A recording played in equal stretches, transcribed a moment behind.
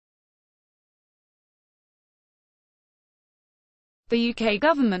The UK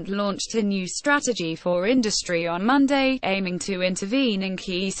government launched a new strategy for industry on Monday, aiming to intervene in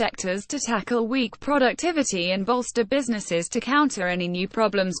key sectors to tackle weak productivity and bolster businesses to counter any new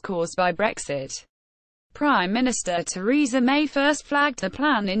problems caused by Brexit. Prime Minister Theresa May first flagged the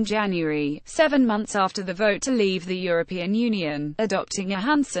plan in January, 7 months after the vote to leave the European Union, adopting a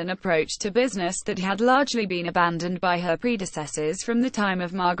hands-on approach to business that had largely been abandoned by her predecessors from the time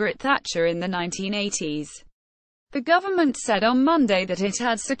of Margaret Thatcher in the 1980s. The government said on Monday that it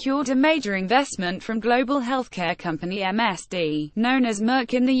had secured a major investment from global healthcare company MSD, known as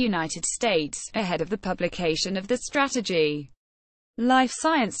Merck in the United States, ahead of the publication of the strategy. Life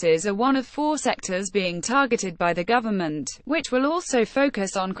sciences are one of 4 sectors being targeted by the government, which will also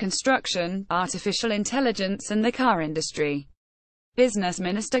focus on construction, artificial intelligence and the car industry. Business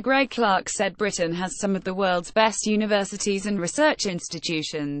Minister Greg Clark said Britain has some of the world's best universities and research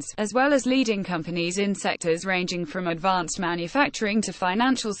institutions, as well as leading companies in sectors ranging from advanced manufacturing to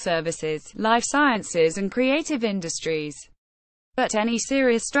financial services, life sciences and creative industries. But any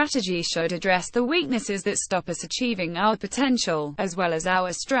serious strategy should address the weaknesses that stop us achieving our potential, as well as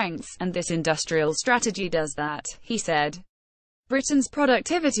our strengths, and this industrial strategy does that, he said. Britain's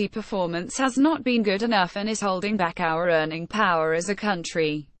productivity performance has not been good enough and is holding back our earning power as a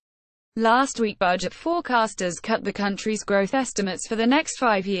country. Last week, budget forecasters cut the country's growth estimates for the next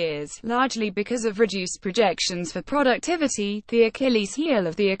 5 years, largely because of reduced projections for productivity, the Achilles heel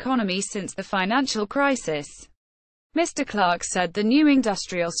of the economy since the financial crisis. Mr. Clark said the new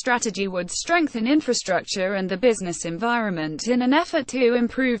industrial strategy would strengthen infrastructure and the business environment in an effort to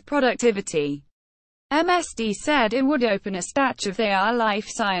improve productivity. MSD said it would open a state-of-the-art life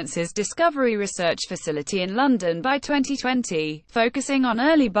sciences discovery research facility in London by 2020, focusing on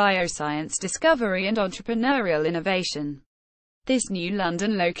early bioscience discovery and entrepreneurial innovation. This new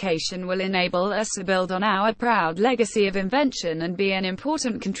London location will enable us to build on our proud legacy of invention and be an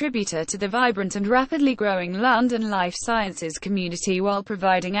important contributor to the vibrant and rapidly growing London life sciences community while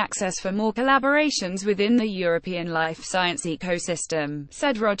providing access for more collaborations within the European life science ecosystem,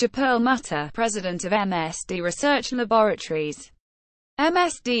 said Roger Perlmutter, president of MSD Research Laboratories.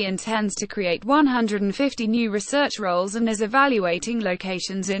 MSD intends to create 150 new research roles and is evaluating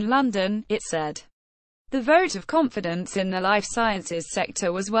locations in London, it said. The vote of confidence in the life sciences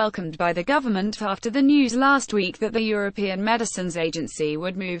sector was welcomed by the government after the news last week that the European Medicines Agency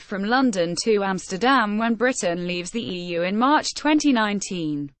would move from London to Amsterdam when Britain leaves the EU in March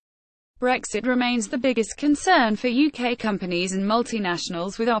 2019. Brexit remains the biggest concern for UK companies and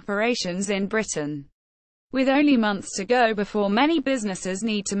multinationals with operations in Britain. With only months to go before many businesses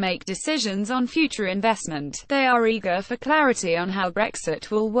need to make decisions on future investment, they are eager for clarity on how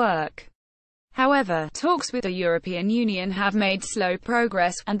Brexit will work. However, talks with the European Union have made slow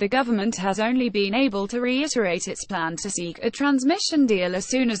progress, and the government has only been able to reiterate its plan to seek a transmission deal as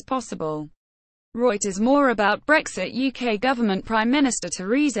soon as possible. Reuters. More about Brexit. UK government Prime Minister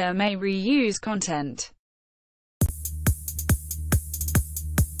Theresa May reuse content.